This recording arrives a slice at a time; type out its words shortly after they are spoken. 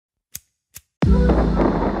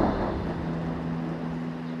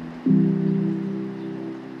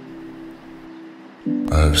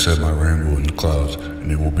I have set my rainbow in the clouds,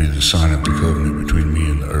 and it will be the sign of the covenant between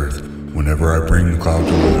me and the earth. Whenever I bring the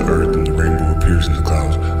clouds over the earth and the rainbow appears in the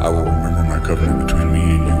clouds, I will remember my covenant between me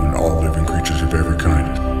and you and all living creatures of every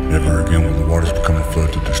kind. Never again will the waters become a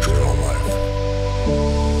flood to destroy all life.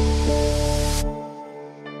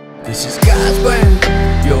 This is God's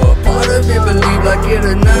plan. You're a part of it, believe like it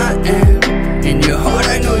or not. And in your heart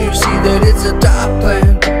I know you see that it's a top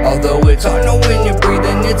plan. Although it's hard, know when you're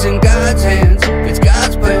breathing, it's in God's hands. It's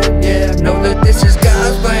God's plan, yeah, know that this is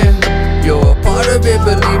God's plan. You're a part of it,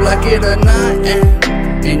 believe like it or not.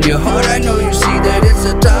 And in your heart I know you see that it's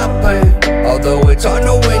a top plan. Although it's hard,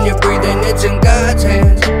 know when you're breathing, it's in God's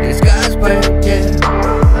hands. It's God's plan, yeah.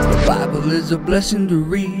 The Bible is a blessing to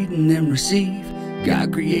read and then receive.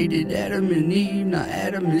 God created Adam and Eve, not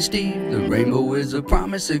Adam and Steve. The rainbow is a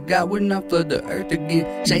promise that God would not flood the earth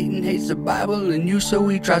again. Satan hates the Bible and you, so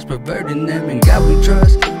he tries perverting them. And God we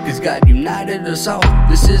trust, cause God united us all.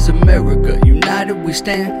 This is America, united we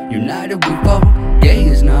stand, united we fall. Gay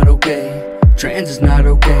is not okay, trans is not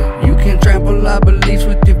okay. You can't trample our beliefs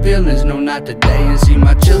with your feelings, no not today. And see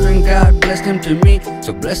my children, God blessed them to me,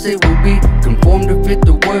 so blessed they will be. Conformed to fit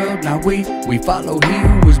the world, now we follow he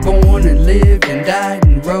who was born and lived and died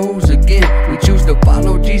and rose again. We choose to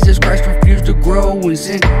follow Jesus Christ, refuse to grow in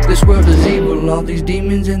sin. This world is evil, all these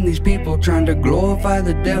demons and these people trying to glorify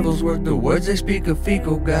the devil's work. The words they speak are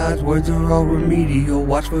fecal, God's words are all remedial.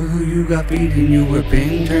 Watch for who you got feeding you.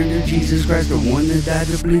 Repent and turn to Jesus Christ, the one that died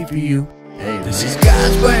to bleed for you. Hey, this is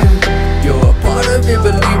God's plan. You're a part of it,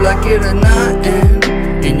 believe like it or not.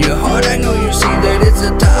 And in your heart I know you see that it's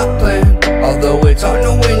a top plan. Although it's hard,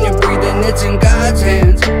 know when you're breathing, it's in God's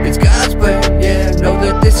hands. It's God's plan, yeah, know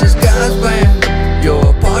that this is God's plan. You're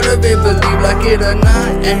a part of it, believe like it or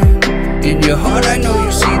not. And in your heart I know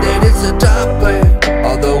you see that it's a top plan.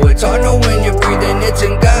 Although it's hard, know when you're breathing, it's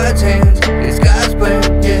in God's hands. It's God's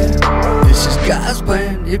plan, yeah. This is God's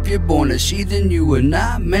plan. If you're born a she, then you are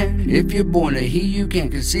not man. If you're born a he, you can't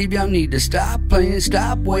conceive. Y'all need to stop playing,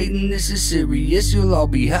 stop waiting. This is serious, you'll all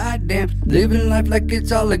be hot damn. Living life like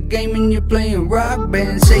it's all a game and you're playing rock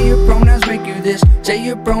band. Say your pronouns make you this, say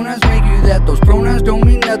your pronouns make you that. Those pronouns don't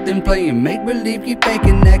mean nothing. Playing make believe, keep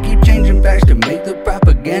faking that. Keep changing facts to make the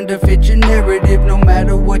propaganda fit your narrative. No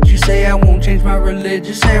matter what you say, I won't change my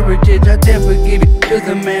religious heritage. I dare forgive you, cause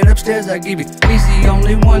the man upstairs I give you, he's the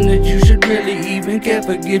only one that you should really even care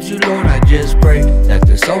for. Gives you, Lord, I just pray that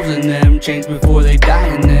the souls in them change before they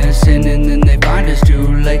die in their sin, and then they find it's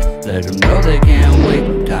too late. Let them know they can't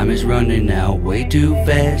wait. Time is running out way too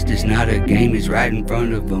fast. It's not a game, it's right in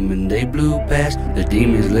front of them, and they blew past. The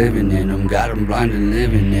demons living in them, got them blind and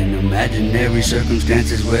living in imaginary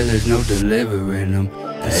circumstances where there's no delivering them.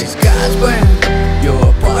 This is God's plan. You're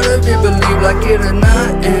a part of it, believe like it or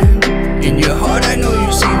not. And in your heart I know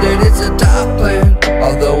you see that it's a top plan.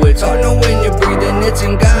 Although it's hard, know when you're breathing, it's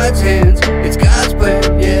in God's hands. It's God's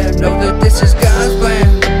plan, yeah, know that this is God's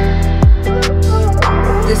plan.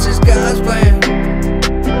 This is God's plan.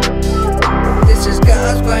 This is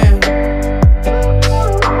God's plan.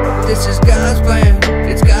 This is God's plan.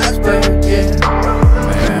 It's God's plan, yeah.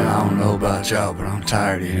 Man, I don't know about y'all, but I'm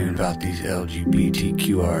tired of hearing about these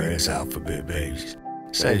LGBTQRS alphabet babies.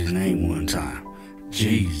 Say his name one time.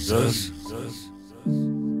 Jesus.